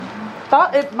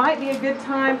thought it might be a good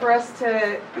time for us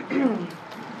to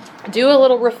do a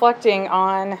little reflecting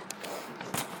on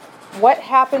what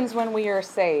happens when we are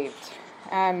saved.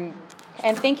 And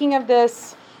thinking of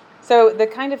this, so the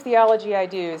kind of theology I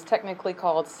do is technically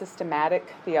called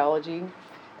systematic theology.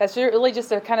 That's really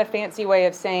just a kind of fancy way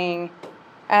of saying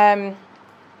I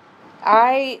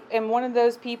am one of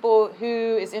those people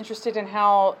who is interested in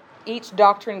how each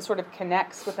doctrine sort of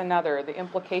connects with another. The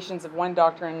implications of one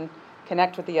doctrine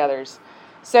connect with the others.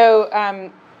 So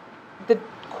the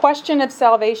question of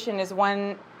salvation is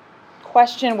one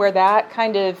question where that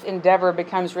kind of endeavor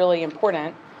becomes really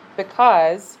important,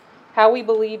 because how we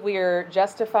believe we are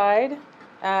justified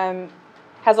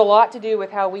has a lot to do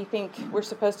with how we think we're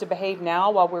supposed to behave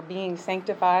now while we're being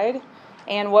sanctified,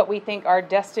 and what we think our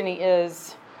destiny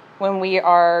is when we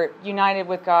are united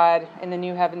with God in the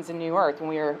new heavens and new earth, when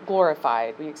we are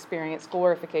glorified, we experience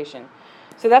glorification.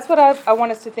 So that's what I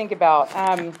want us to think about.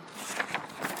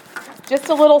 Just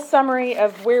a little summary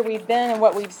of where we've been and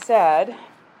what we've said.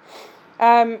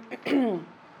 One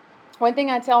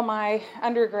thing I tell my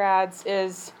undergrads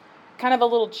is kind of a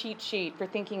little cheat sheet for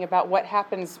thinking about what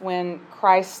happens when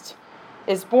Christ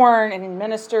is born and he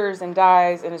ministers and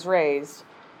dies and is raised.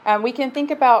 We can think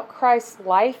about Christ's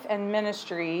life and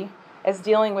ministry as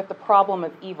dealing with the problem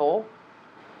of evil.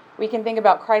 We can think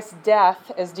about Christ's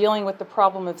death as dealing with the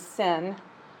problem of sin.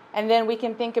 And then we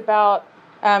can think about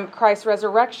Christ's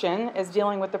resurrection as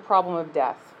dealing with the problem of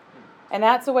death. And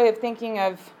that's a way of thinking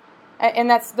of, and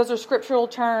those are scriptural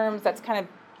terms, that's kind of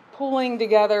pulling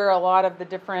together a lot of the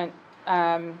different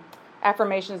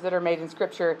affirmations that are made in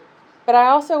Scripture. But I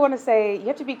also want to say you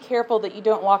have to be careful that you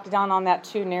don't walk down on that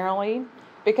too narrowly,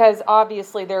 because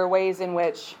obviously there are ways in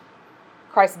which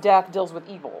Christ's death deals with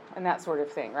evil and that sort of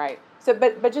thing, right? So,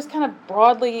 but just kind of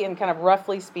broadly and kind of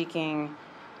roughly speaking,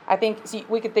 I think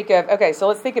we could think of, okay, so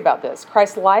let's think about this.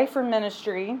 Christ's life or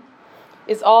ministry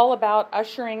is all about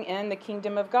ushering in the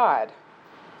kingdom of God.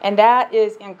 And that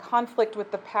is in conflict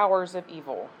with the powers of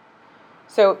evil.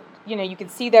 So, you can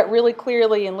see that really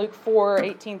clearly in Luke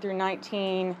 4:18 through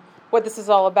 19, what this is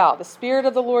all about. The Spirit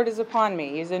of the Lord is upon me.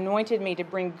 He has anointed me to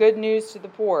bring good news to the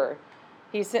poor.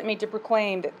 He sent me to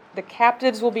proclaim that the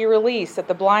captives will be released, that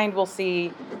the blind will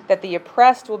see, that the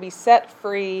oppressed will be set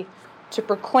free, to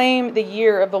proclaim the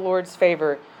year of the Lord's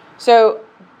favor. So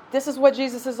this is what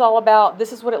Jesus is all about.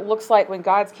 This is what it looks like when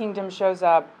God's kingdom shows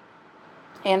up.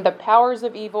 And the powers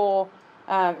of evil,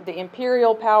 the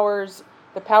imperial powers,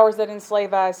 the powers that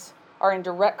enslave us, are in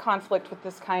direct conflict with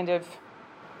this kind of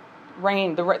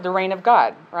reign, the reign of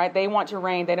God, right? They want to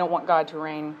reign. They don't want God to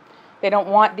reign. They don't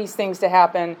want these things to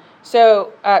happen.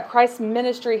 So Christ's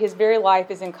ministry, his very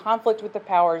life, is in conflict with the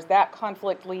powers. That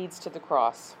conflict leads to the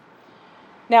cross.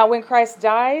 Now, when Christ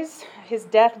dies, his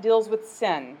death deals with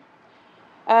sin.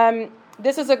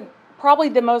 This is probably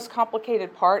the most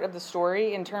complicated part of the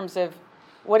story in terms of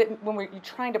when you're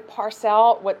trying to parse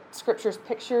out what Scripture's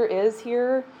picture is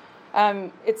here.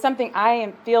 It's something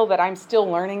I feel that I'm still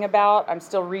learning about. I'm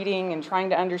still reading and trying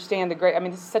to understand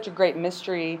this is such a great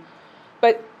mystery.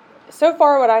 But so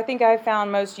far, what I think I've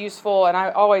found most useful, and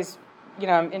I always,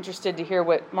 I'm interested to hear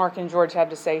what Mark and George have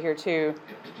to say here too.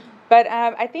 But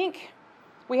I think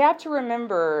we have to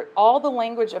remember all the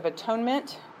language of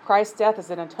atonement. Christ's death as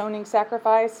an atoning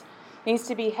sacrifice needs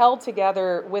to be held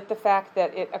together with the fact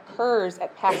that it occurs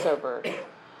at Passover.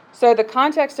 So the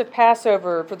context of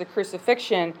Passover for the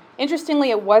crucifixion,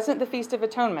 interestingly, it wasn't the Feast of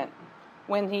Atonement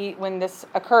when this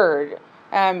occurred.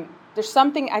 There's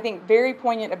something, I think, very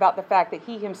poignant about the fact that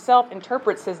he himself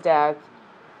interprets his death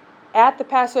at the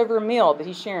Passover meal that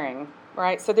he's sharing,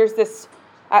 right? So there's this,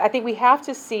 I think we have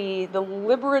to see the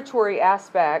liberatory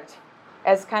aspect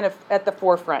as kind of at the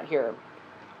forefront here.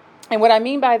 And what I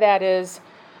mean by that is,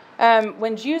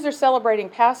 when Jews are celebrating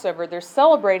Passover, they're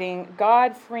celebrating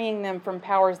God freeing them from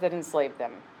powers that enslaved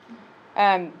them.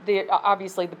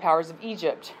 Obviously the powers of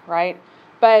Egypt, right?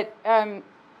 But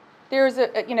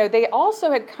they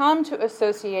also had come to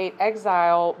associate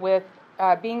exile with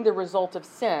being the result of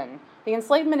sin. The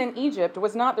enslavement in Egypt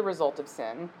was not the result of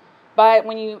sin, but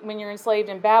when you're enslaved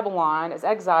in Babylon as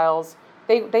exiles,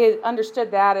 they understood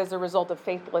that as a result of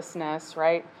faithlessness,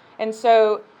 right? And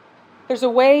so there's a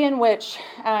way in which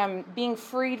being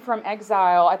freed from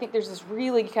exile, I think there's this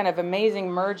really kind of amazing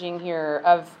merging here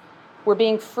of we're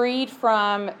being freed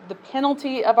from the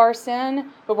penalty of our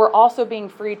sin, but we're also being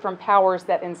freed from powers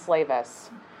that enslave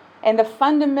us. And the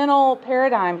fundamental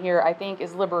paradigm here, I think,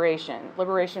 is liberation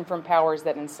from powers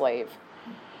that enslave.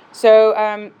 So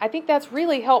I think that's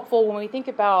really helpful when we think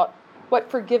about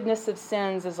what forgiveness of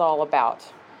sins is all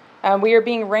about. We are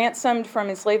being ransomed from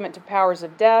enslavement to powers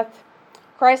of death.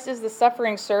 Christ is the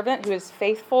suffering servant who is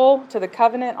faithful to the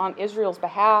covenant on Israel's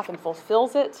behalf and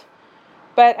fulfills it.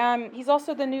 But he's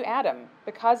also the new Adam.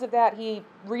 Because of that, he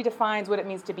redefines what it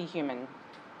means to be human.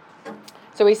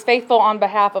 So he's faithful on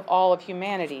behalf of all of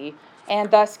humanity, and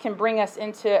thus can bring us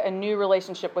into a new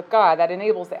relationship with God that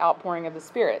enables the outpouring of the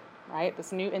Spirit, right?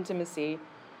 This new intimacy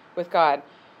with God.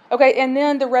 Okay, and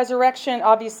then the resurrection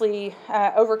obviously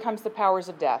overcomes the powers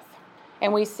of death.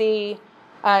 And we see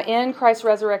in Christ's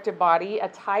resurrected body a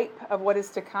type of what is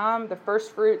to come, the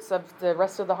first fruits of the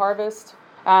rest of the harvest,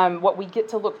 what we get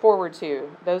to look forward to.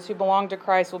 Those who belong to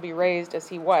Christ will be raised as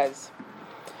he was.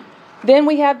 Then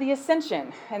we have the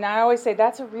ascension. And I always say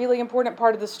that's a really important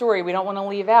part of the story we don't want to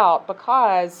leave out,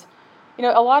 because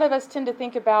a lot of us tend to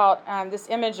think about this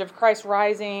image of Christ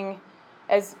rising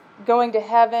as going to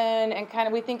heaven,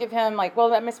 and we think of him like, well,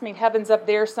 that must mean heaven's up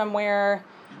there somewhere,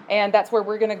 and that's where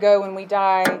we're going to go when we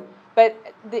die.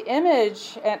 But the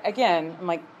image, and again, I'm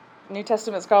like, New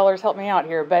Testament scholars help me out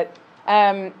here, but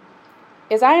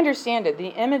as I understand it, the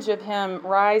image of him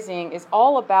rising is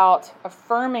all about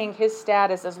affirming his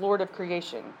status as Lord of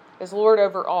creation, as Lord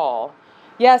over all.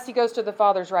 Yes, he goes to the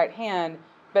Father's right hand,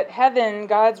 but heaven,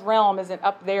 God's realm, isn't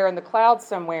up there in the clouds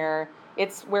somewhere.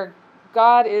 It's where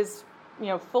God is,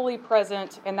 fully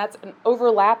present, and that's an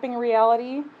overlapping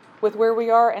reality with where we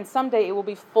are, and someday it will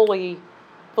be fully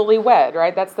wed,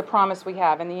 right? That's the promise we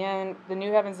have. In the end, the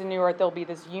new heavens and new earth, there'll be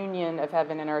this union of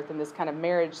heaven and earth in this kind of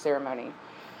marriage ceremony.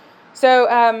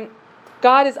 So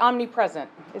God is omnipresent,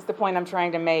 is the point I'm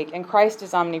trying to make, and Christ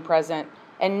is omnipresent.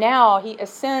 And now he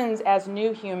ascends as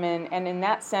new human, and in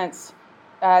that sense,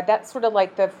 that's sort of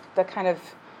like the kind of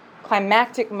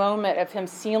climactic moment of him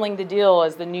sealing the deal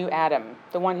as the new Adam,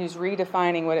 the one who's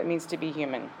redefining what it means to be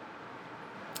human.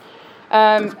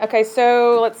 Okay,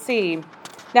 so let's see.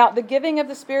 Now, the giving of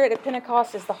the Spirit at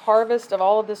Pentecost is the harvest of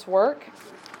all of this work.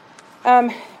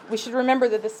 We should remember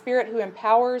that the Spirit who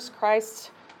empowers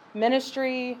Christ's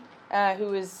ministry,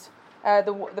 who is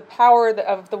the power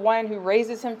of the one who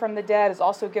raises him from the dead, is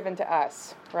also given to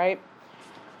us, right?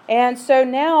 And so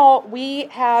now we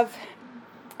have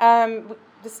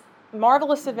this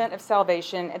marvelous event of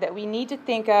salvation that we need to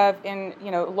think of in,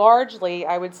 largely,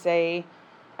 I would say,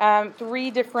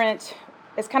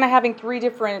 it's kind of having three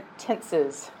different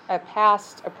tenses: a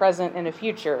past, a present, and a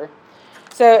future.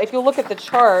 So if you look at the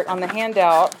chart on the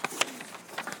handout,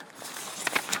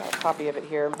 I've got a copy of it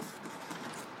here.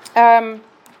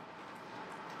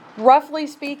 Roughly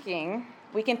speaking,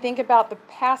 we can think about the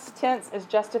past tense as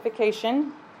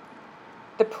justification,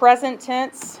 the present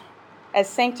tense as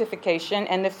sanctification,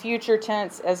 and the future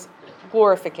tense as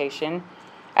glorification.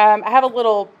 I have a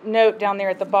little note down there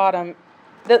at the bottom.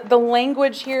 The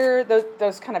language here,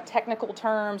 those kind of technical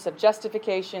terms of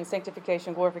justification,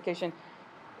 sanctification, glorification,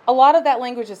 a lot of that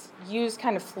language is used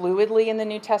kind of fluidly in the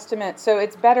New Testament, so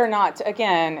it's better not to,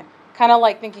 again, kind of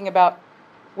like thinking about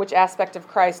which aspect of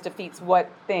Christ defeats what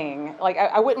thing. Like,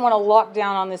 I wouldn't want to lock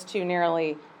down on this too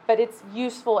narrowly, but it's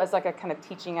useful as like a kind of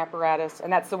teaching apparatus,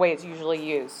 and that's the way it's usually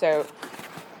used. So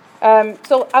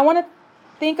I want to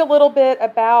think a little bit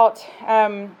about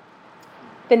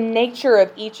the nature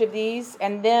of each of these,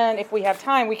 and then if we have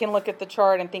time, we can look at the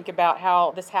chart and think about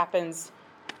how this happens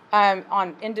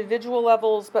on individual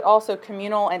levels, but also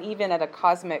communal and even at a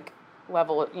cosmic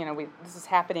level. This is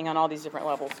happening on all these different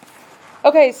levels.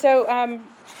 Okay, so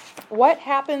what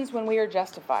happens when we are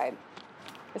justified?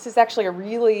 This is actually a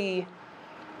really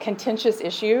contentious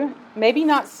issue. Maybe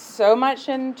not so much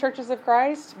in Churches of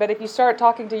Christ, but if you start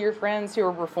talking to your friends who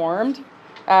are Reformed,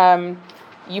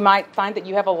 you might find that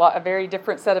you have a very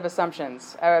different set of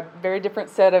assumptions, a very different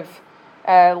set of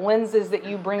lenses that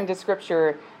you bring to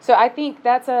Scripture. So I think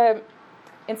that's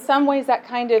in some ways, that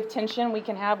kind of tension we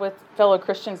can have with fellow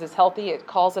Christians is healthy. It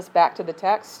calls us back to the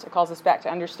text. It calls us back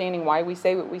to understanding why we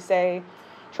say what we say,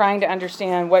 trying to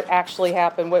understand what actually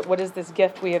happened. What is this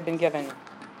gift we have been given?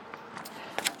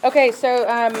 Okay, so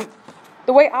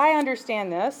the way I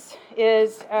understand this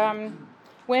is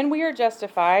when we are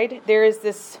justified, there is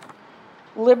this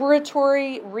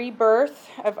liberatory rebirth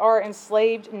of our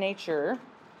enslaved nature,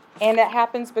 and that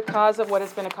happens because of what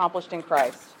has been accomplished in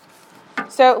Christ.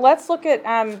 So let's look at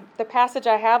the passage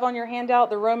I have on your handout,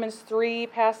 the Romans 3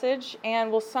 passage, and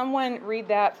will someone read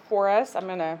that for us? I'm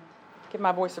going to give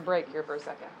my voice a break here for a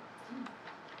second.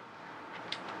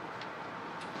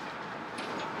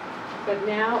 But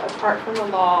now, apart from the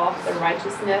law, the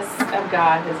righteousness of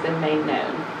God has been made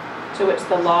known, to which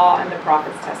the law and the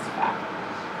prophets testify.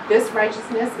 This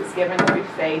righteousness is given through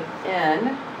faith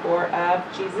in or of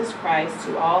Jesus Christ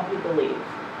to all who believe.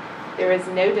 There is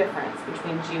no difference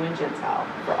between Jew and Gentile,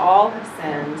 for all have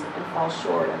sinned and fall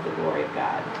short of the glory of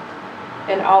God.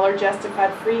 And all are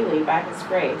justified freely by his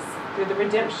grace through the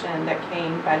redemption that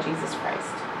came by Jesus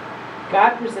Christ.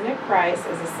 God presented Christ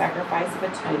as a sacrifice of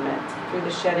atonement through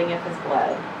the shedding of his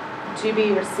blood, to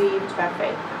be received by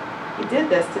faith. He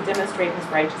did this to demonstrate his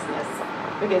righteousness,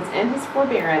 because in his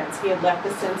forbearance he had left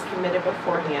the sins committed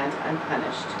beforehand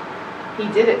unpunished. He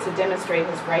did it to demonstrate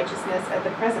his righteousness at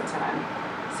the present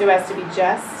time, so as to be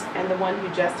just and the one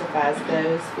who justifies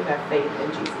those who have faith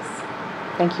in Jesus.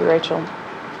 Thank you, Rachel.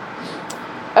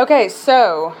 Okay,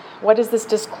 so what does this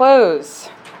disclose?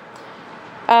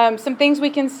 Some things we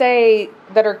can say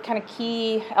that are kind of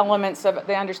key elements of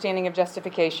the understanding of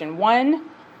justification. One,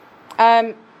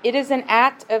 it is an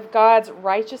act of God's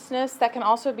righteousness that can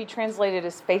also be translated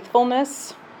as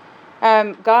faithfulness.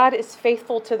 God is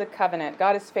faithful to the covenant.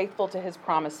 God is faithful to his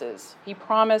promises. He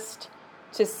promised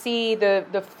to see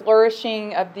the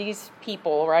flourishing of these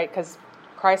people, right? Because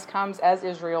Christ comes as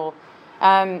Israel.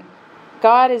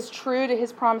 God is true to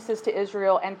his promises to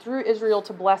Israel and through Israel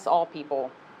to bless all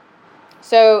people.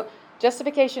 So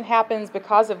justification happens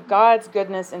because of God's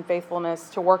goodness and faithfulness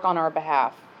to work on our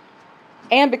behalf.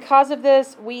 And because of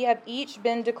this, we have each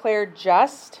been declared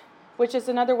just, which is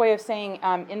another way of saying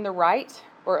in the right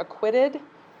or acquitted,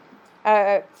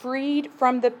 freed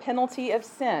from the penalty of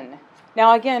sin.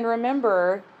 Now again,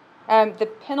 remember, the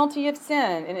penalty of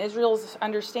sin in Israel's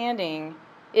understanding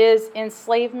is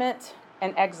enslavement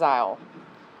and exile.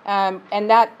 And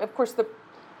that, of course,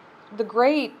 the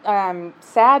great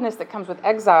sadness that comes with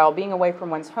exile, being away from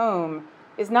one's home,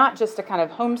 is not just a kind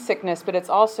of homesickness, but it's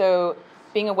also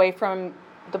being away from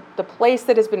the place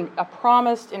that has been a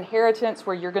promised inheritance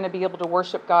where you're going to be able to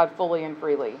worship God fully and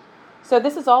freely. So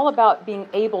this is all about being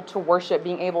able to worship,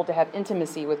 being able to have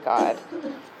intimacy with God.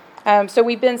 So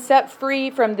we've been set free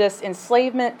from this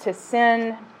enslavement to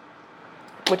sin,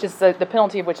 which is the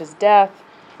penalty of which is death,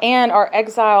 and our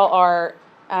exile, our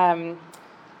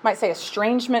might say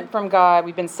estrangement from God.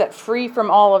 We've been set free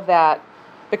from all of that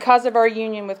because of our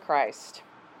union with Christ,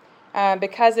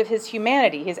 because of his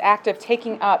humanity, his act of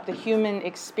taking up the human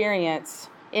experience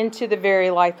into the very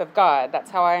life of God.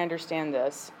 That's how I understand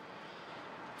this.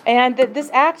 And that this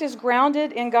act is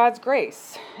grounded in God's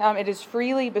grace. It is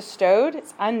freely bestowed.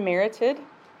 It's unmerited.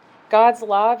 God's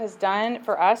love has done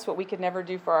for us what we could never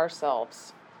do for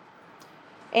ourselves.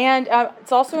 And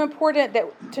it's also important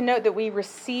to note that we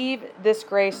receive this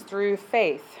grace through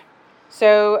faith.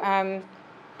 So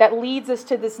that leads us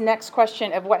to this next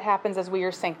question of what happens as we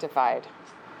are sanctified.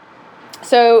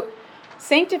 So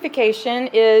sanctification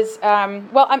is,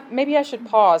 maybe I should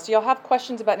pause. Do y'all have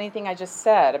questions about anything I just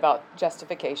said about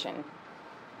justification?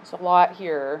 There's a lot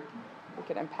here we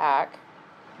could unpack.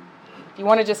 If you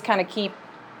want to just kind of keep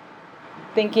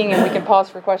thinking and we can pause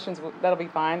for questions, that'll be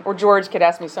fine. Or George could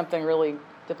ask me something really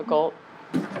difficult.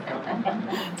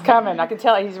 It's coming. I can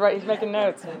tell he's right. He's making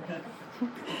notes.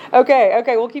 Okay,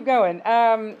 we'll keep going.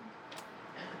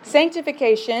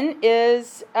 Sanctification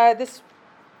is this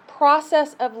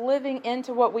process of living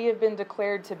into what we have been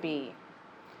declared to be.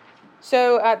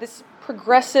 So this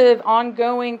progressive,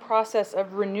 ongoing process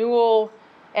of renewal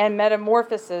and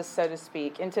metamorphosis, so to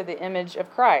speak, into the image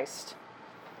of Christ.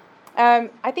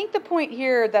 I think the point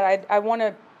here that I want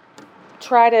to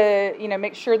try to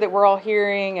make sure that we're all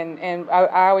hearing, and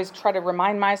I always try to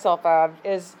remind myself of,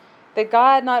 is that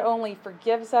God not only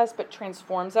forgives us but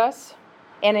transforms us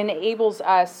and enables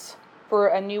us for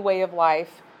a new way of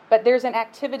life. But there's an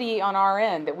activity on our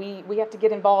end that we have to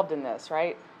get involved in this,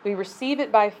 right? We receive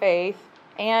it by faith,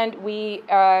 and we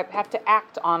have to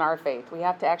act on our faith. We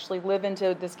have to actually live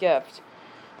into this gift.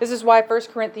 This is why 1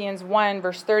 Corinthians 1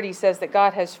 verse 30 says that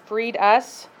God has freed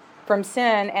us from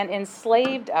sin and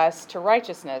enslaved us to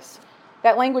righteousness.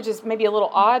 That language is maybe a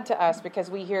little odd to us because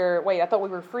we hear, wait, I thought we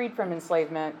were freed from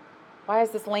enslavement. Why is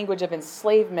this language of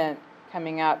enslavement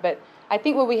coming up? But I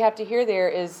think what we have to hear there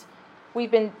is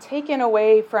we've been taken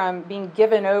away from being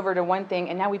given over to one thing,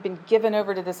 and now we've been given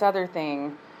over to this other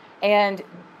thing. And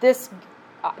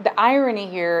the irony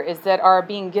here is that our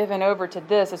being given over to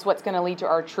this is what's going to lead to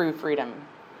our true freedom.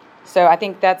 So I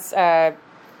think that's an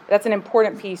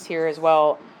important piece here as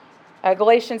well.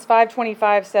 Galatians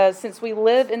 5:25 says, "Since we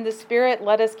live in the Spirit,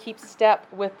 let us keep step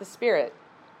with the Spirit."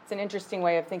 It's an interesting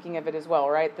way of thinking of it as well,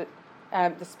 right?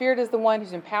 The Spirit is the one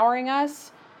who's empowering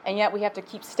us, and yet we have to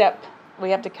keep step.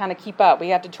 We have to kind of keep up. We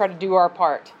have to try to do our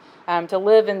part to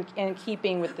live in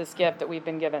keeping with this gift that we've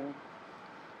been given.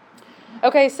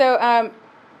 Okay, so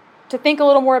to think a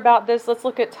little more about this, let's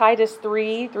look at Titus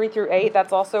 3:3-8.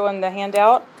 That's also in the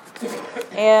handout.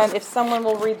 And if someone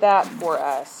will read that for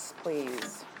us,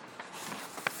 please.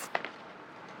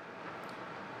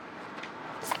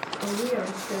 And we are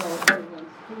still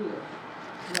everyone's foolish.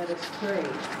 led astray,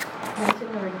 passing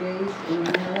our days in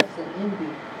malice and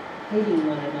envy, hating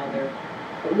one another.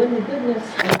 But when the goodness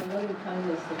and the loving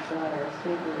kindness of God our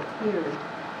Savior appeared,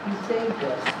 He saved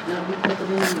us, not because of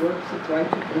any works of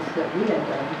righteousness that we had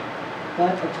done,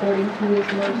 but according to His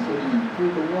mercy,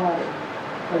 through the water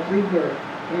of rebirth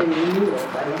and renewal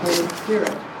by the Holy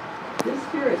Spirit. This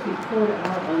Spirit He poured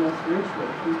out on us richly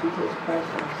through Jesus Christ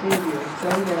our Savior,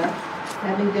 so that,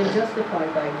 having been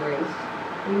justified by grace,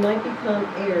 we might become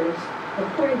heirs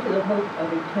according to the hope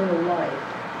of eternal life.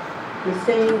 The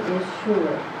saying is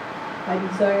sure. I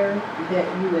desire that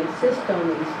you insist on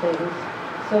these things,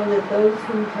 so that those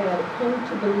who have come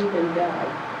to believe in God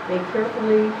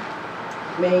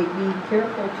may be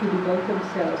careful to devote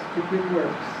themselves to good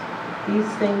works. These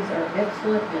things are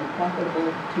excellent and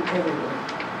profitable to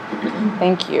everyone.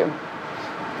 Thank you.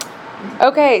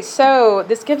 Okay, so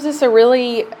this gives us a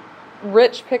really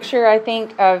rich picture, I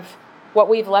think, of what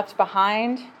we've left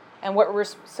behind and what we're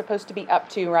supposed to be up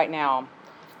to right now.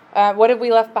 What have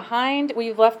we left behind?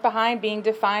 We've left behind being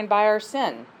defined by our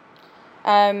sin.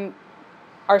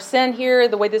 Our sin here,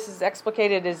 the way this is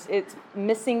explicated, is it's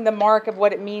missing the mark of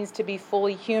what it means to be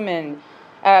fully human.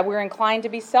 We're inclined to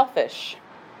be selfish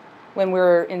when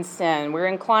we're in sin. We're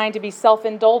inclined to be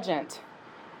self-indulgent,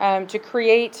 to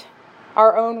create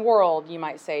our own world, you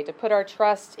might say, to put our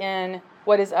trust in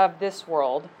what is of this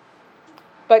world.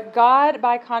 But God,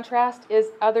 by contrast, is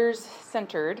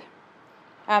others-centered,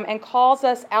 and calls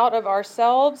us out of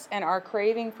ourselves and our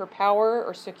craving for power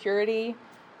or security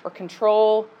or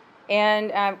control,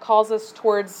 and calls us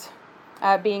towards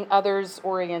being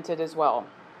others-oriented as well.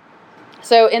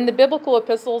 So in the biblical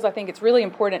epistles, I think it's really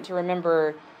important to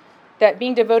remember that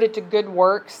being devoted to good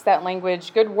works, that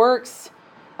language, good works,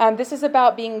 this is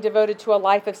about being devoted to a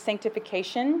life of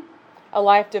sanctification, a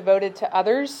life devoted to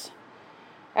others.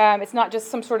 It's not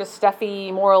just some sort of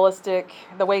stuffy, moralistic,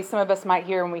 the way some of us might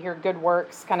hear when we hear good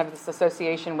works, kind of this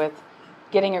association with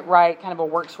getting it right, kind of a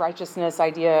works righteousness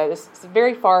idea. It's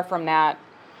very far from that.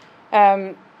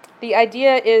 The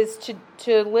idea is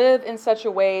to live in such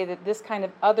a way that this kind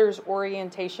of others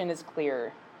orientation is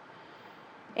clear.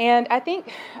 And I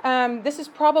think this is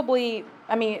probably,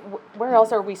 where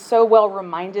else are we so well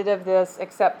reminded of this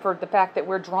except for the fact that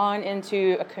we're drawn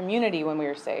into a community when we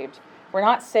are saved. We're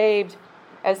not saved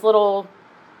as little,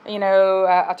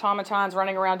 automatons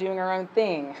running around doing our own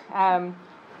thing.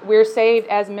 We're saved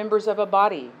as members of a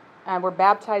body. We're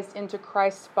baptized into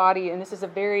Christ's body, and this is a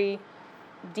very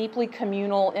deeply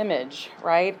communal image,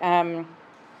 right?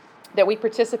 That we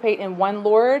participate in one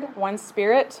Lord, one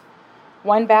Spirit,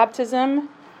 one baptism.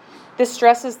 This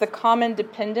stresses the common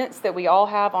dependence that we all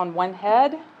have on one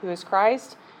head, who is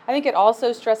Christ. I think it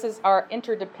also stresses our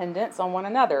interdependence on one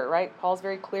another, right? Paul's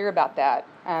very clear about that.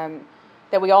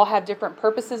 That we all have different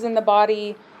purposes in the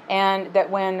body, and that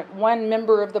when one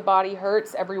member of the body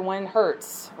hurts, everyone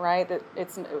hurts, right? That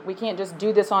we can't just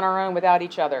do this on our own without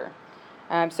each other.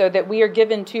 So that we are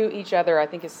given to each other, I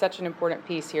think, is such an important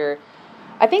piece here.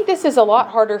 I think this is a lot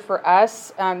harder for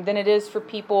us than it is for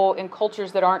people in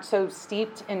cultures that aren't so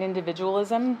steeped in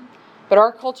individualism. But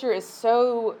our culture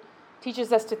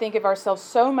teaches us to think of ourselves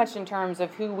so much in terms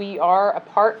of who we are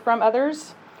apart from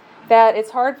others, that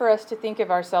it's hard for us to think of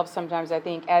ourselves sometimes, I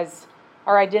think, as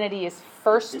our identity is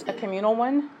first a communal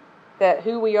one, that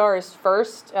who we are is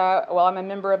first, I'm a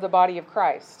member of the body of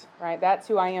Christ, right? That's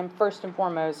who I am first and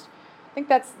foremost. I think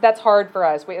that's hard for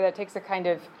us. That takes a kind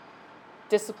of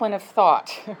discipline of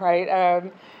thought, right?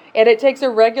 And it takes a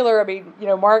regular,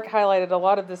 Mark highlighted a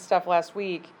lot of this stuff last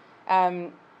week, a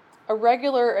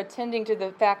regular attending to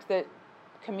the fact that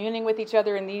communing with each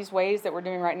other in these ways that we're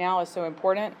doing right now is so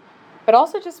important, but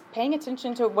also just paying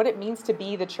attention to what it means to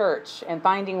be the church and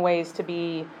finding ways to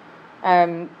be,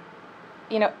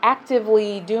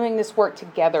 actively doing this work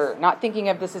together, not thinking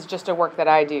of this as just a work that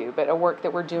I do, but a work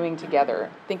that we're doing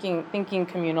together, thinking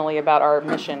communally about our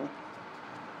mission.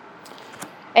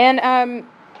 And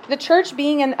the church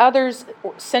being an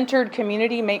others-centered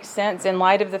community makes sense in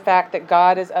light of the fact that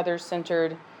God is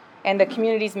others-centered and the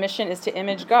community's mission is to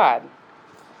image God.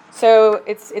 So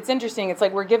it's interesting. It's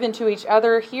like we're given to each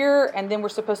other here, and then we're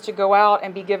supposed to go out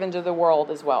and be given to the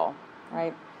world as well,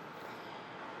 right?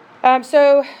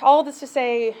 So all this to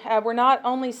say, we're not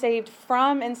only saved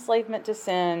from enslavement to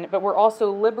sin, but we're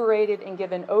also liberated and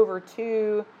given over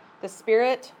to the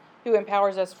Spirit who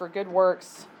empowers us for good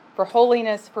works, for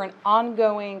holiness, for an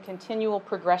ongoing, continual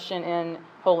progression in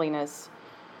holiness.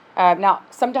 Now,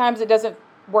 sometimes it doesn't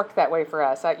work that way for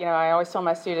us. I always tell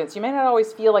my students, you may not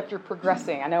always feel like you're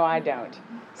progressing. I know I don't.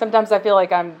 Sometimes I feel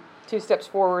like I'm 2 steps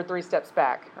forward, 3 steps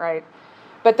back, right?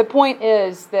 But the point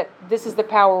is that this is the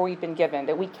power we've been given,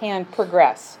 that we can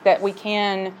progress, that we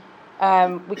can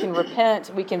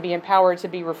repent, we can be empowered to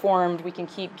be reformed, we can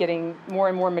keep getting more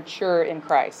and more mature in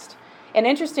Christ. And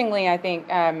interestingly, I think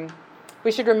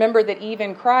we should remember that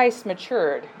even Christ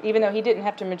matured, even though he didn't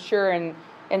have to mature in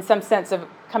some sense of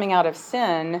coming out of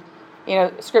sin.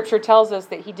 Scripture tells us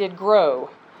that he did grow.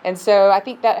 And so I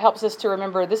think that helps us to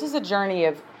remember this is a journey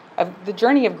the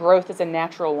journey of growth is a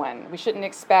natural one. We shouldn't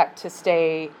expect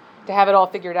to have it all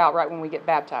figured out right when we get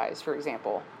baptized, for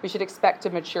example. We should expect to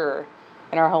mature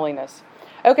in our holiness.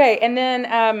 Okay, and then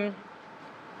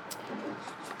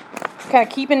kind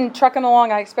of trucking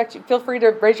along, I expect you, feel free to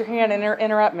raise your hand and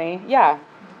interrupt me. Yeah.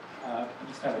 I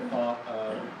just had a thought,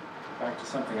 back to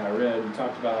something I read. You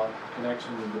talked about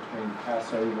connection between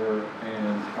Passover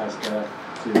and Christ's death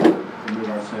to remove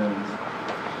our sins.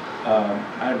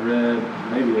 I read,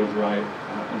 maybe it was right,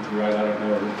 I don't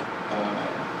know,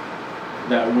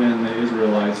 that when the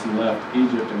Israelites left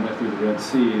Egypt and went through the Red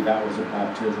Sea, that was a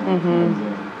baptism of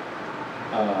cleansing.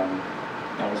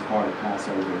 That was part of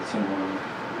Passover, similarly.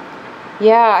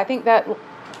 Yeah, I think that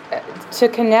to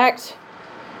connect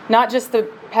not just the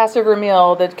Passover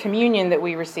meal, the communion that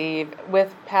we receive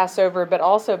with Passover, but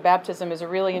also baptism is a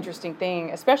really interesting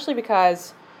thing, especially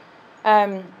because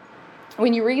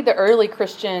when you read the early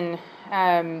Christian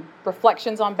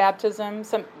reflections on baptism,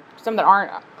 some that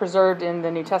aren't preserved in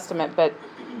the New Testament, but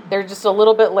they're just a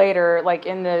little bit later, like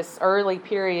in this early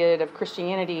period of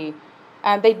Christianity,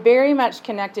 they very much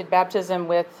connected baptism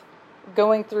with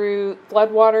going through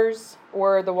floodwaters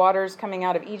or the waters coming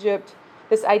out of Egypt.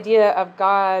 This idea of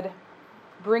God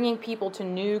bringing people to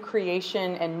new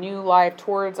creation and new life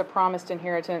towards a promised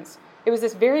inheritance. It was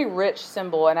this very rich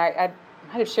symbol, and I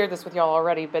might have shared this with y'all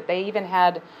already, but they even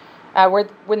had,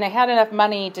 when they had enough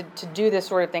money to do this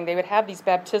sort of thing, they would have these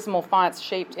baptismal fonts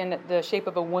shaped in the shape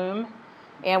of a womb,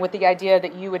 and with the idea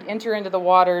that you would enter into the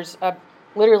waters of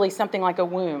literally something like a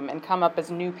womb and come up as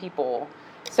new people.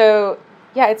 So,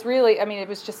 yeah, it's really, it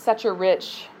was just such a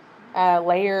rich,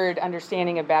 layered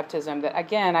understanding of baptism that,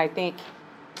 again, I think,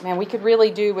 we could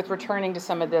really do with returning to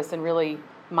some of this and really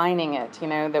mining it,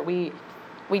 that we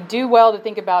do well to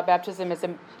think about baptism as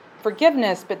a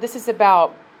forgiveness, but this is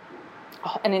about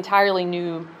an entirely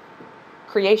new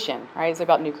creation, right? It's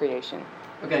about new creation.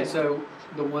 Okay, so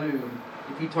the womb,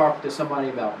 if you talk to somebody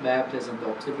about baptism,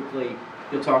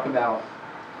 you'll talk about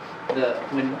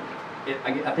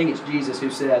I think it's Jesus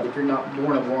who said that you're not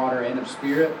born of water and of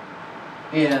spirit,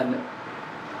 and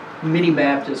many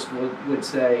Baptists would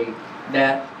say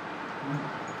that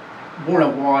born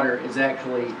of water is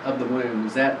actually of the womb.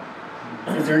 Is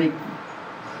there any...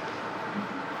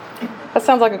 That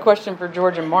sounds like a question for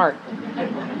George and Mark.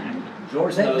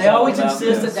 George They always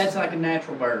insist that that's like a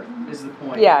natural birth, is the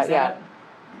point. Yeah, yeah.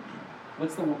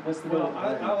 What's the Well,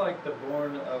 I like the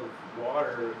born of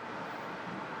water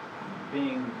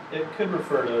being, it could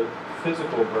refer to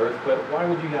physical birth, but why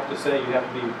would you have to say you have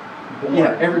to be born?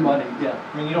 Yeah, everybody, yeah.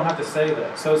 You don't have to say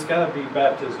that. So it's got to be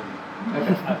baptism.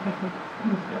 Okay.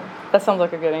 That sounds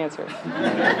like a good answer.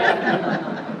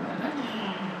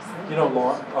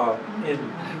 Lauren, in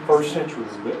first century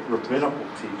rabbinical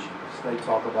teachings, they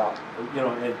talk about,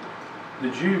 and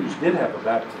the Jews did have a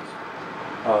baptism.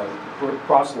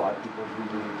 Proselyte people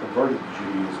who were converted to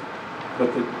Judaism.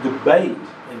 But the debate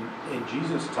in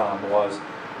Jesus' time was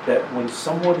that when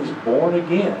someone is born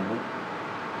again,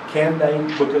 can they,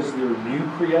 because they're new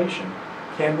creation,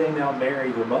 can they now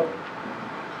marry their mother?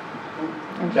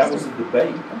 That was the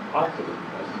debate, popular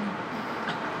debate.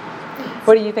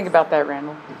 What do you think about that,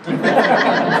 Randall?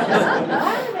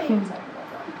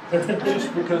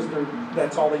 Just because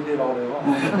that's all they did all day long.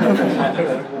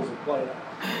 Hypotheticals and play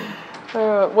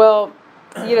out. Well,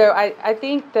 I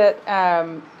think that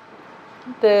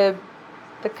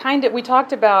the kind of, we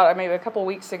talked about maybe a couple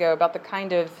weeks ago about the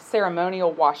kind of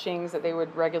ceremonial washings that they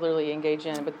would regularly engage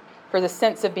in, but for the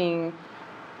sense of being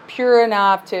pure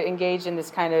enough to engage in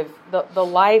this kind of the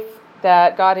life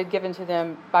that God had given to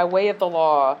them by way of the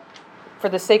law for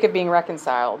the sake of being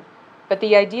reconciled. But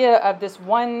the idea of this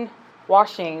one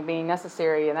washing being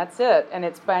necessary, and that's it, and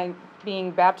it's by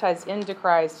being baptized into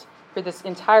Christ for this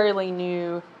entirely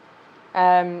new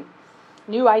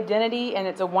identity, and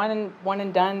it's a one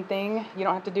and done thing. You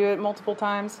don't have to do it multiple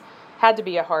times. Had to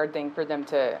be a hard thing for them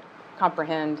to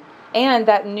comprehend. And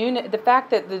that the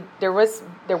fact that there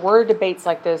were debates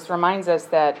like this reminds us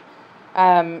that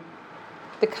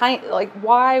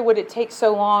why would it take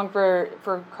so long for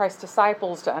Christ's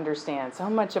disciples to understand so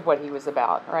much of what he was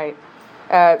about, right?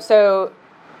 So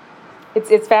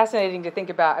it's fascinating to think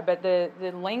about. But the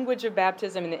language of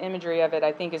baptism and the imagery of it,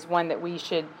 I think, is one that we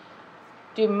should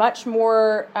do much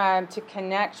more to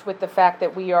connect with the fact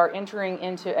that we are entering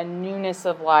into a newness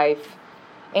of life.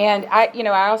 And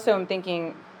I also am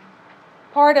thinking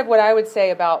part of what I would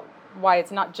say about why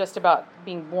it's not just about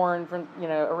being born from,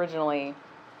 originally,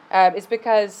 is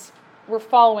because we're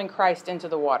following Christ into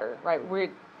the water, right?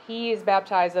 He is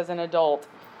baptized as an adult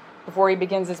before he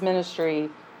begins his ministry,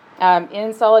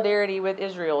 in solidarity with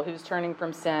Israel, who's turning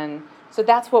from sin. So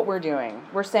that's what we're doing.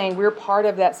 We're saying we're part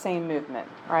of that same movement,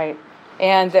 right?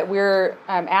 And that we're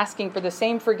asking for the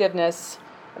same forgiveness,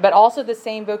 but also the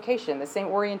same vocation, the same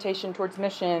orientation towards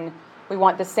mission. We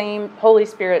want the same Holy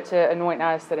Spirit to anoint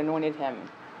us that anointed him.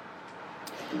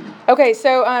 Okay,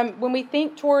 so when we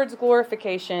think towards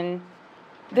glorification,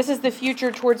 this is the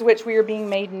future towards which we are being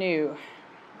made new.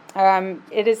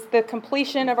 It is the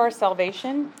completion of our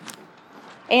salvation,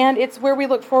 and it's where we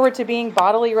look forward to being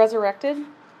bodily resurrected,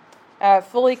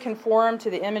 fully conformed to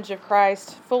the image of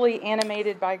Christ, fully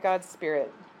animated by God's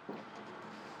Spirit.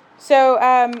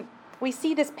 So we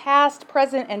see this past,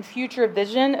 present, and future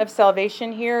vision of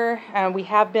salvation here. We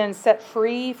have been set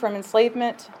free from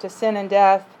enslavement to sin and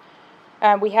death.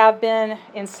 We have been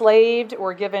enslaved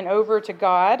or given over to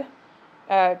God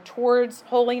towards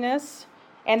holiness.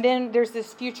 And then there's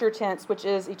this future tense, which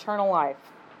is eternal life.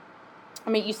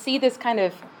 I mean, you see this kind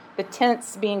of the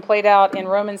tense being played out in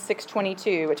Romans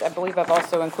 6:22, which I believe I've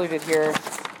also included here.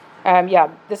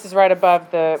 This is right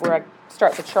above where I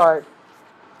start the chart.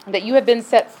 That you have been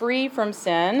set free from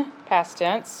sin, past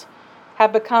tense,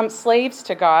 have become slaves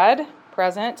to God,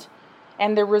 present,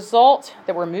 and the result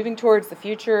that we're moving towards the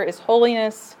future is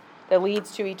holiness that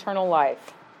leads to eternal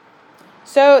life.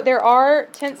 So there are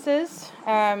tenses.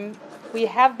 We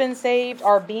have been saved,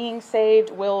 are being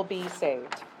saved, will be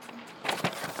saved.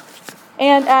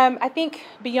 And I think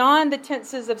beyond the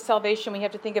tenses of salvation, we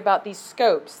have to think about these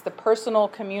scopes, the personal,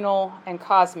 communal, and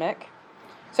cosmic.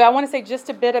 So I want to say just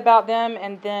a bit about them,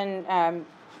 and then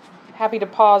happy to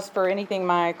pause for anything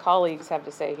my colleagues have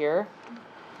to say here.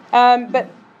 But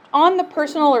on the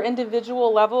personal or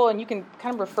individual level, and you can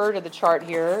kind of refer to the chart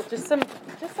here, just some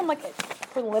like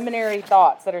preliminary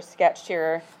thoughts that are sketched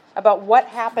here about what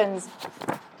happens,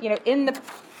 in the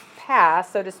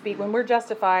past, so to speak, when we're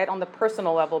justified on the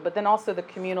personal level, but then also the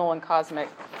communal and cosmic.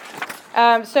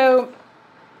 So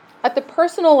at the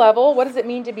personal level, what does it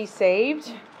mean to be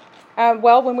saved?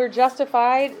 Well, when we're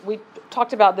justified, we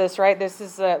talked about this, right? This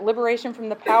is liberation from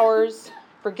the powers,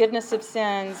 forgiveness of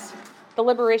sins, the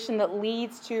liberation that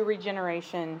leads to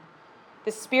regeneration.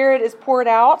 The Spirit is poured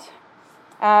out,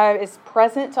 is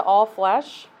present to all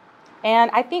flesh. And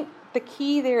I think the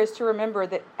key there is to remember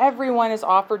that everyone is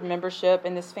offered membership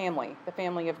in this family, the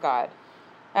family of God.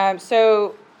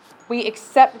 So we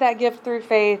accept that gift through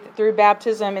faith, through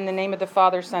baptism in the name of the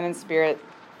Father, Son, and Spirit.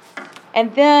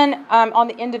 And then on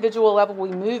the individual level, we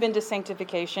move into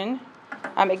sanctification,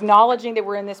 acknowledging that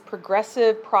we're in this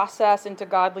progressive process into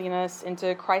godliness,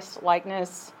 into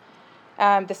Christ-likeness.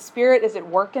 The Spirit is at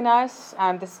work in us.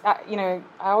 I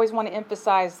always want to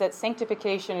emphasize that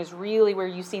sanctification is really where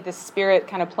you see the Spirit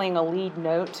kind of playing a lead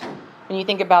note. When you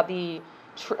think about the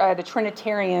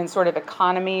Trinitarian sort of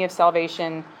economy of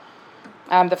salvation,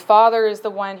 the Father is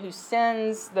the one who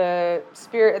sends, the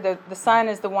Spirit, the Son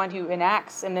is the one who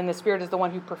enacts, and then the Spirit is the one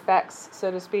who perfects,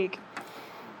 so to speak.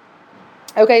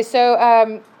 Okay,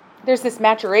 so there's this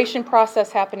maturation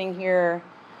process happening here.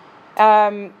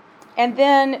 And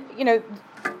then,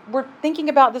 we're thinking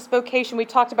about this vocation. We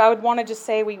talked about, I would want to just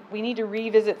say we need to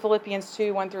revisit Philippians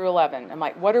 2, 1 through 11. I'm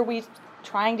like, what are we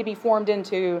trying to be formed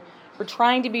into? We're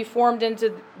trying to be formed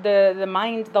into the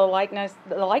mind, the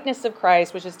likeness of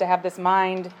Christ, which is to have this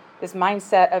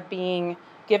mindset of being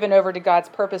given over to God's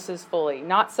purposes fully,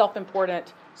 not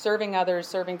self-important, serving others,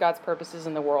 serving God's purposes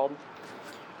in the world.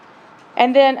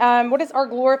 And then what does our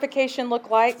glorification look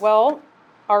like? Well,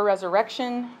 our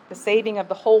resurrection, the saving of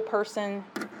the whole person,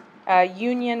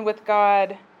 union with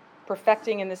God,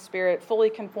 perfecting in the Spirit, fully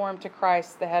conformed to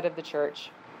Christ, the head of the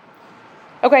church.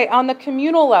 Okay, on the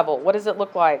communal level, what does it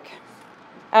look like?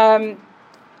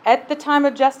 At the time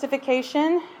of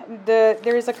justification,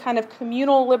 there is a kind of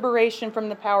communal liberation from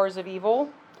the powers of evil.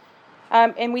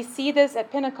 And we see this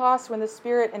at Pentecost when the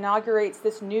Spirit inaugurates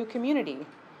this new community,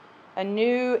 a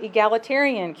new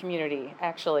egalitarian community,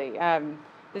 actually.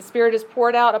 The Spirit is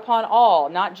poured out upon all,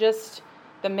 not just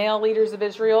the male leaders of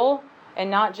Israel,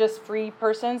 and not just free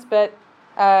persons, but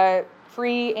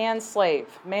free and slave,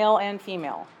 male and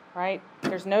female, right?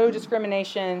 There's no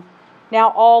discrimination. Now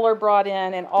all are brought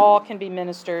in, and all can be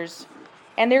ministers.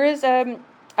 And there is a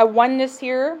oneness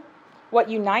here. What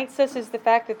unites us is the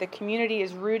fact that the community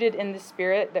is rooted in the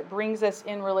Spirit that brings us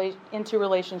into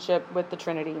relationship with the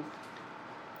Trinity.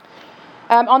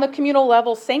 On the communal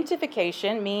level,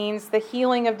 sanctification means the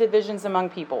healing of divisions among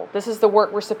people. This is the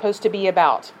work we're supposed to be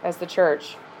about as the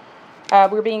church.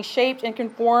 We're being shaped and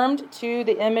conformed to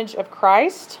the image of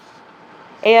Christ.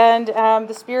 And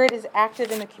the Spirit is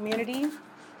active in the community.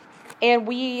 And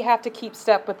we have to keep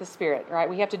step with the Spirit, right?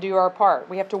 We have to do our part.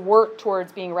 We have to work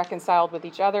towards being reconciled with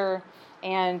each other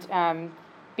and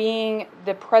being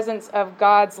the presence of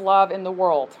God's love in the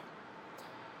world.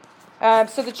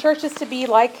 So the church is to be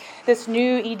like this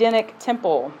new Edenic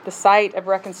temple, the site of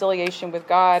reconciliation with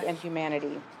God and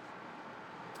humanity.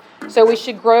 So we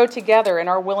should grow together in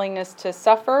our willingness to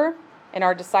suffer, in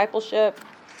our discipleship,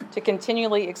 to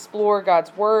continually explore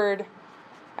God's word,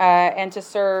 and to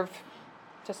serve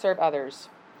others.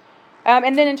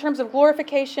 And then in terms of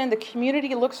glorification, the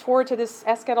community looks forward to this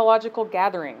eschatological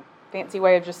gathering. Fancy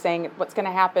way of just saying what's going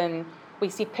to happen. We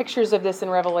see pictures of this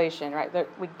in Revelation, right? That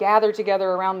we gather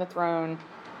together around the throne,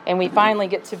 and we finally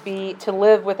get to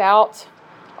live without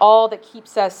all that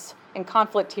keeps us in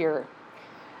conflict here.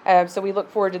 So we look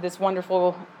forward to this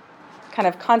wonderful kind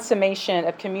of consummation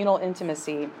of communal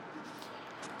intimacy.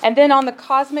 And then on the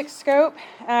cosmic scope,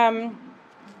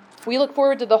 we look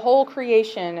forward to the whole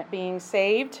creation being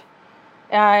saved.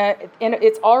 And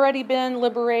it's already been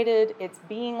liberated. It's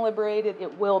being liberated.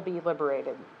 It will be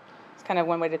liberated. It's kind of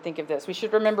one way to think of this. We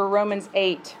should remember Romans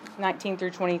 8:19 through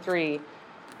 23.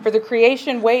 For the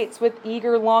creation waits with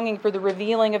eager longing for the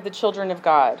revealing of the children of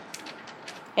God,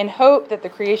 in hope that the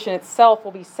creation itself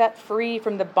will be set free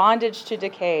from the bondage to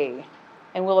decay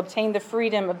and will obtain the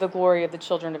freedom of the glory of the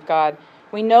children of God.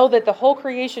 We know that the whole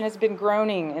creation has been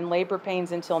groaning in labor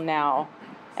pains until now,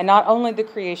 and not only the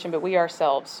creation, but we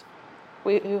ourselves,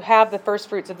 we who have the first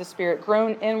fruits of the Spirit,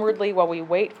 groan inwardly while we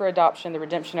wait for adoption, the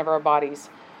redemption of our bodies.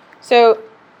 So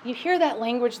you hear that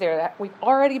language there, that we've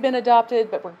already been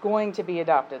adopted, but we're going to be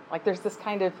adopted. Like there's this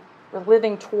kind of, we're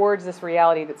living towards this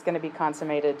reality that's going to be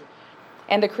consummated.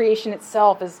 And the creation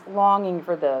itself is longing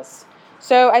for this.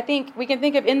 So I think we can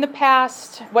think of in the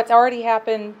past, what's already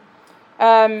happened.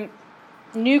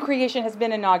 New creation has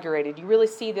been inaugurated. You really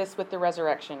see this with the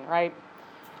resurrection, right?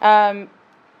 The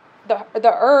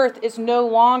earth is no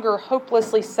longer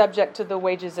hopelessly subject to the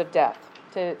wages of death,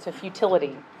 to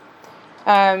futility.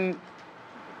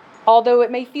 Although it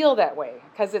may feel that way,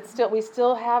 because we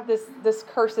still have this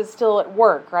curse is still at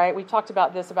work, right? We've talked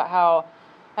about this, about how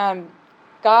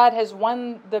God has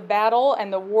won the battle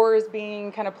and the war is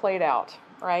being kind of played out,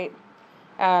 right?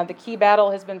 The key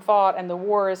battle has been fought and the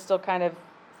war is still kind of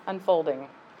unfolding.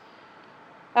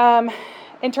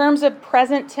 In terms of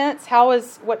present tense,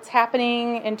 what's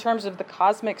happening in terms of the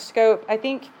cosmic scope? I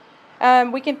think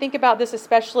we can think about this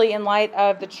especially in light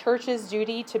of the church's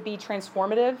duty to be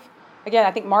transformative. Again,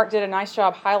 I think Mark did a nice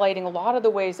job highlighting a lot of the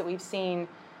ways that we've seen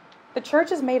the church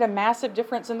has made a massive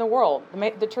difference in the world.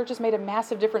 The church has made a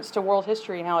massive difference to world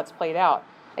history and how it's played out.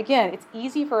 Again, it's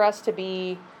easy for us to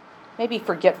be maybe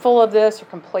forgetful of this or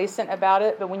complacent about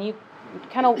it, but when you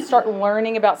kind of start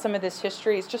learning about some of this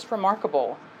history, it's just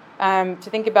remarkable to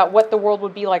think about what the world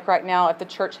would be like right now if the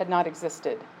church had not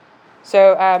existed.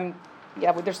 So,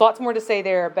 there's lots more to say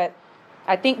there, but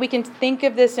I think we can think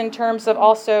of this in terms of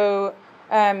also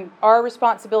our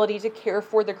responsibility to care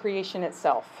for the creation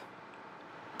itself.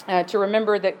 To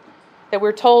remember that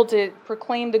we're told to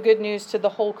proclaim the good news to the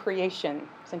whole creation.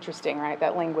 It's interesting, right?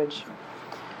 That language.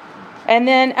 And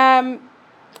then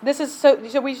this is so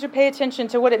we should pay attention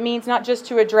to what it means not just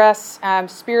to address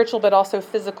spiritual but also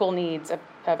physical needs of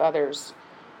others.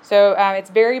 So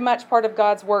it's very much part of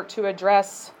God's work to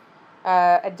address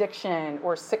addiction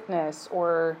or sickness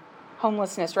or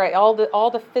homelessness, right? All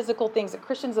the physical things that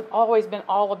Christians have always been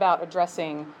all about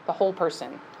addressing the whole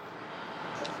person.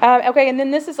 And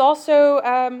then this is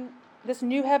also this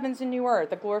new heavens and new earth,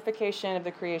 the glorification of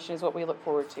the creation is what we look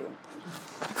forward to.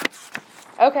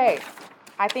 Okay,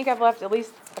 I think I've left at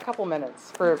least a couple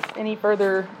minutes for any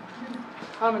further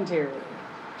commentary.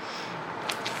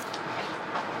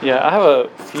 Yeah, I have a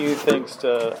few things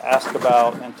to ask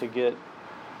about and to get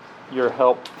your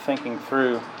help thinking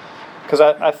through. Because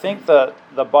I think that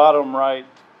the bottom right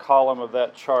column of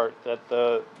that chart, that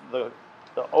the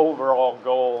overall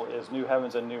goal is new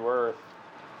heavens and new earth,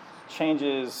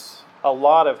 changes a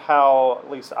lot of how, at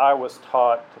least I was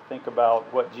taught to think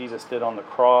about what Jesus did on the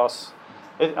cross.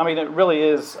 It really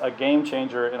is a game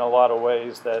changer in a lot of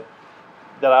ways that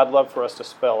I'd love for us to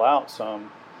spell out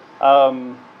some.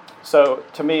 So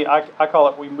to me, I call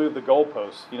it we moved the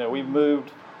goalposts. We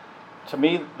moved, to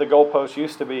me, the goalpost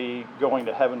used to be going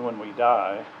to heaven when we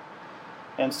die.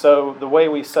 And so the way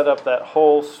we set up that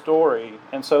whole story,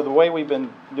 and so the way we've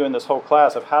been doing this whole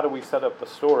class of how do we set up the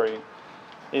story,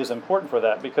 is important for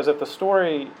that, because if the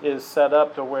story is set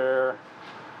up to where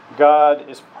God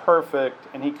is perfect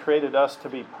and He created us to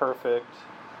be perfect,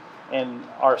 and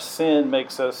our sin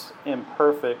makes us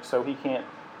imperfect, so we can't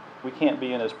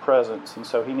be in His presence, and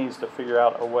so He needs to figure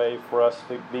out a way for us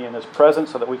to be in His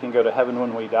presence so that we can go to heaven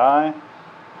when we die.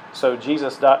 So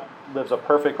Jesus lives a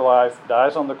perfect life,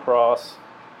 dies on the cross,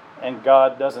 and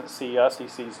God doesn't see us, He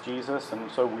sees Jesus, and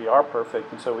so we are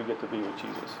perfect, and so we get to be with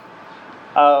Jesus.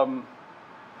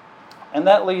 And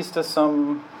that leads to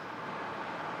some,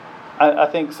 I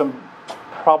think, some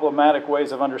problematic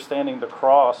ways of understanding the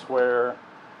cross, where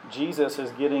Jesus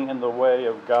is getting in the way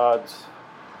of God's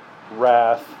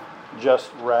wrath,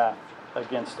 just wrath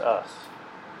against us.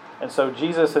 And so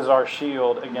Jesus is our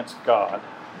shield against God.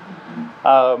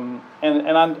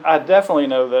 I definitely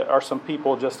know that there are some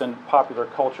people just in popular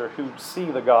culture who see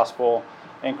the gospel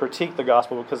and critique the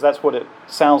gospel, because that's what it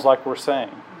sounds like we're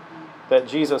saying, that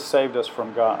Jesus saved us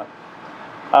from God.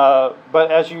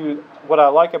 But what I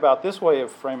like about this way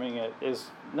of framing it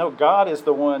is, no, God is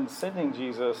the one sending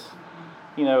Jesus,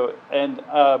 and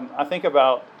I think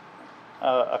about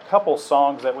a couple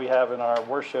songs that we have in our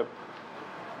worship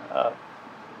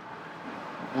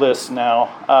list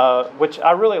now, which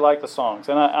I really like the songs,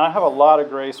 and I have a lot of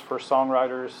grace for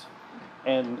songwriters,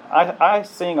 and I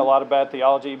sing a lot of bad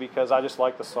theology because I just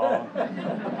like the song.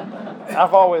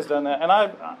 I've always done that, and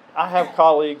I have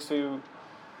colleagues who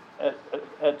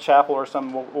at chapel or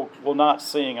something will not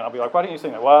sing, and I'll be like, why didn't you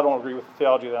sing that? Well, I don't agree with the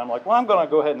theology of that. I'm like, well, I'm going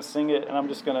to go ahead and sing it, and I'm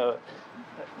just going to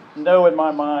know in my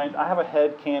mind, I have a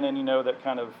head canon, that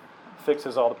kind of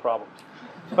fixes all the problems.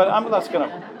 But I'm not going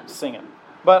to sing it.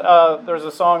 But there's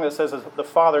a song that says, the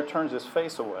Father turns His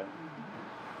face away.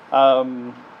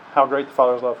 How great the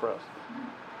Father's love for us.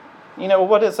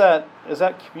 What is that? Is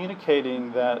that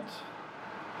communicating that,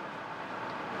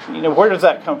 where does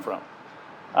that come from?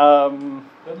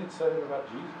 Doesn't it say that about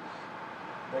Jesus?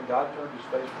 That God turned His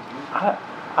face from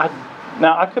Jesus?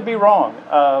 Now, I could be wrong.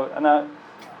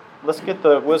 Let's get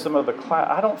the wisdom of the class.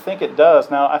 I don't think it does.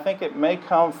 Now, I think it may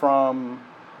come from,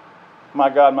 my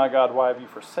God, why have you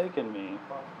forsaken me?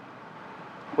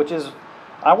 Which is,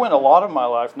 I went a lot of my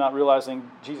life not realizing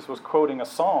Jesus was quoting a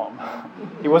psalm.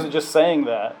 He wasn't just saying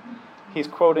that. He's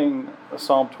quoting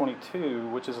Psalm 22,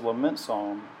 which is a lament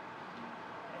psalm.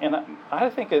 And I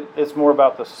think it's more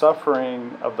about the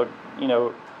suffering of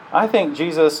I think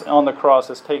Jesus on the cross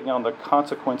is taking on the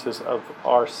consequences of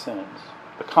our sins.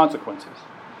 The consequences.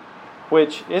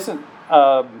 Which isn't,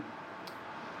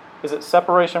 is it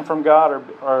separation from God,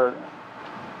 or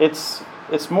it's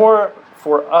more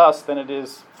for us than it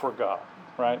is for God,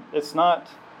 right? It's not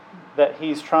that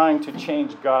He's trying to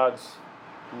change God's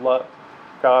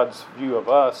view of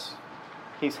us.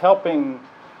 He's helping,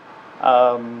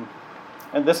 and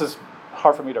this is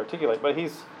hard for me to articulate, but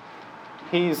He's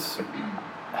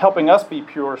helping us be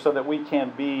pure so that we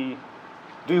can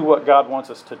do what God wants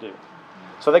us to do.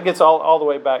 So that gets all the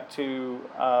way back to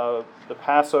the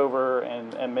Passover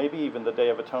and maybe even the Day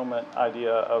of Atonement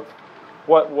idea of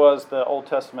what was the Old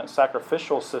Testament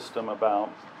sacrificial system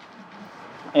about.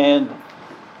 And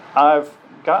I've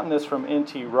gotten this from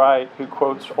N.T. Wright, who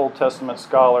quotes Old Testament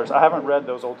scholars. I haven't read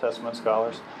those Old Testament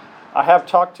scholars. I have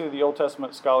talked to the Old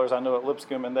Testament scholars I know at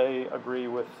Lipscomb, and they agree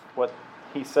with what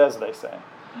he says they say.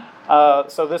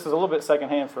 So this is a little bit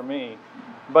secondhand for me.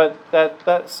 But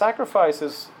that sacrifice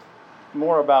is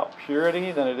more about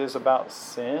purity than it is about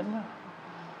sin.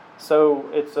 So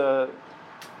it's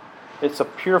a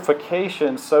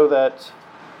purification so that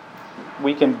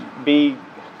we can be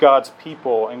God's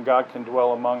people and God can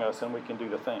dwell among us and we can do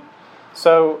the thing.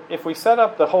 So if we set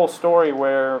up the whole story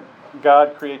where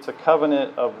God creates a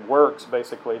covenant of works,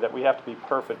 basically, that we have to be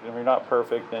perfect, and if we're not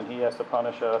perfect, then He has to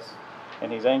punish us,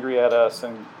 and He's angry at us,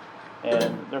 and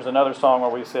there's another song where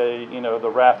we say,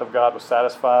 the wrath of God was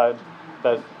satisfied.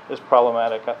 That is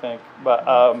problematic, I think. But,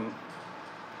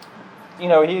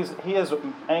 He is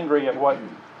angry at what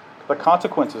the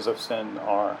consequences of sin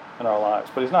are in our lives,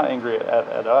 but He's not angry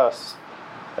at us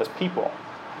as people.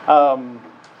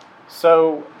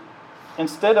 So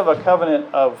instead of a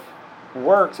covenant of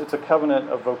works, it's a covenant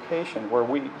of vocation, where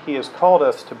He has called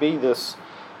us to be this,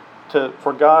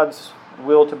 for God's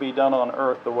will to be done on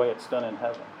earth the way it's done in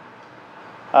heaven.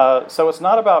 So it's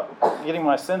not about getting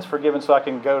my sins forgiven so I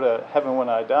can go to heaven when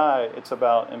I die. It's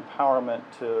about empowerment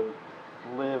to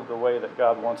live the way that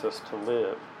God wants us to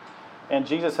live. And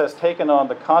Jesus has taken on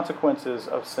the consequences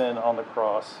of sin on the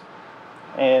cross.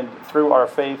 And through our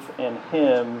faith in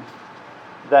Him,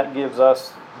 that gives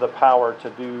us the power to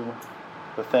do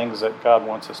the things that God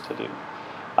wants us to do.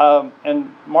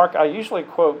 And Mark, I usually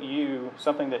quote you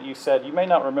something that you said. You may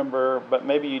not remember, but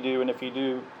maybe you do. And if you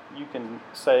do, you can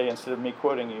say instead of me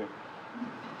quoting you.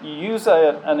 You use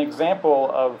an example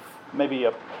of maybe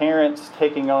a parent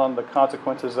taking on the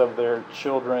consequences of their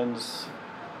children's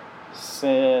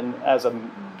sin as a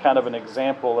kind of an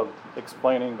example of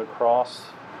explaining the cross.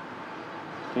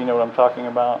 Do you know what I'm talking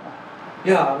about?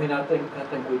 Yeah, I mean, I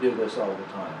think we do this all the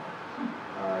time.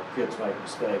 Our kids make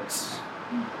mistakes,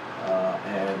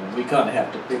 and we kind of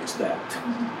have to fix that.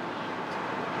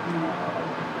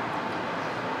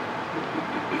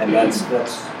 And that's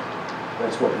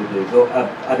what we do. Though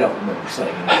I don't remember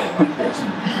saying anything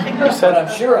like this, but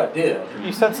I'm sure I did.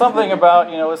 You said something about,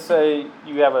 let's say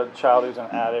you have a child who's an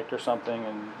addict or something,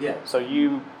 and Yeah. so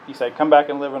you say, come back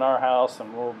and live in our house,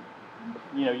 and we'll,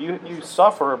 you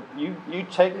suffer, you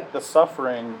take the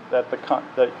suffering that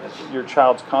that your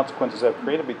child's consequences have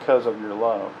created because of your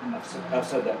love. I've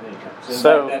said that many times. In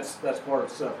So- fact, that's part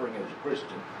of suffering as a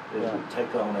Christian, is Yeah. we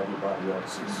take on everybody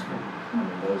else's,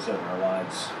 those in our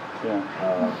lives. Yeah.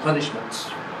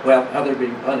 Punishments, well, how they're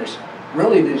being punished,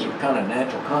 really these are kind of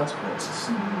natural consequences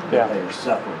Yeah. that they are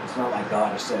suffering. It's not like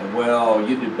God is saying, well,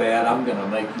 you did bad, I'm going to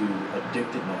make you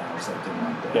addicted now, or something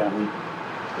like that. Yeah.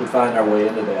 We find our way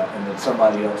into that, and then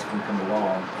somebody else can come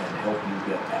along and help you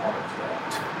get out of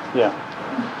that. Yeah.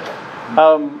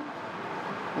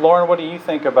 Lauren, what do you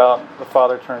think about the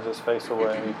Father turns his face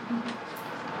away?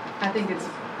 I think it's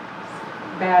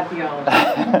bad theology.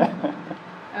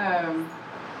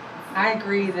 I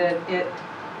agree that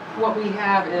what we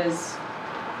have is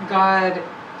God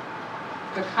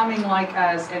becoming like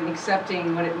us and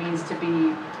accepting what it means to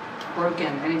be broken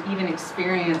and even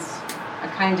experience a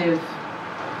kind of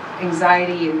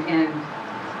anxiety and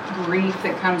grief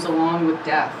that comes along with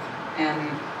death.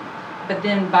 But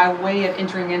then by way of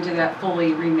entering into that,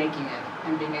 fully remaking it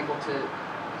and being able to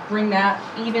bring that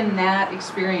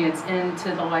experience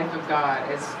into the life of God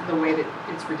as the way that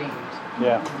it's redeemed.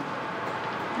 Yeah.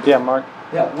 Yeah, Mark?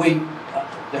 Yeah,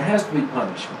 there has to be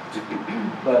punishment,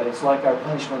 but it's like our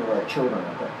punishment of our children,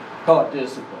 I think. Call it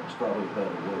discipline is probably a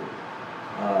better word.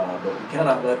 But we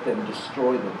cannot let them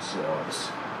destroy themselves.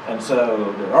 And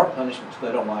so there are punishments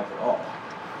they don't like at all.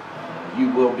 You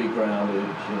will be grounded,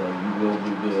 you will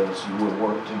do this, you will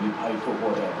work till you pay for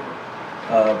whatever.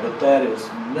 But that is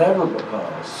never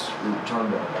because we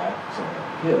turned our backs on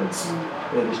our kids.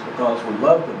 It is because we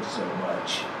love them so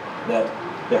much that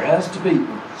there has to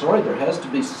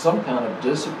be some kind of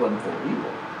discipline for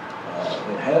evil.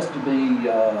 It has to be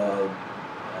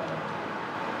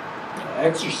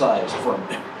exercised from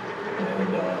them.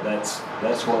 And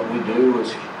that's what we do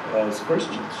as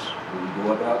Christians. We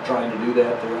go about trying to do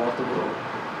that throughout the world.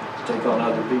 To take on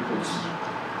other people's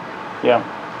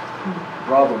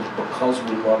problems because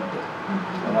we love them.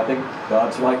 And I think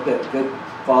God's like that good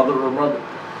father or mother.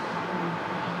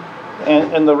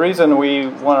 And the reason we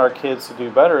want our kids to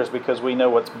do better is because we know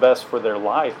what's best for their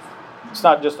life. It's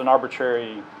not just an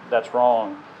arbitrary, that's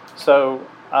wrong. So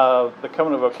the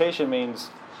covenant of vocation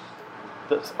means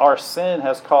that our sin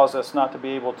has caused us not to be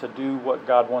able to do what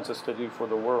God wants us to do for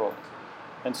the world.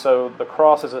 And so the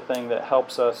cross is a thing that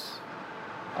helps us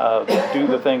do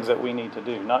the things that we need to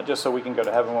do. Not just so we can go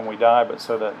to heaven when we die, but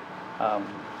so that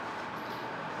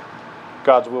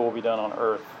God's will be done on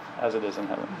earth as it is in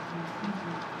heaven.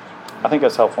 I think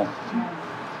that's helpful.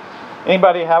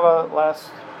 Anybody have a last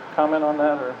comment on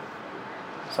that or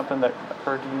something that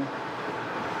occurred to you?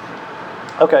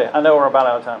 Okay, I know we're about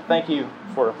out of time. Thank you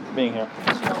for being here.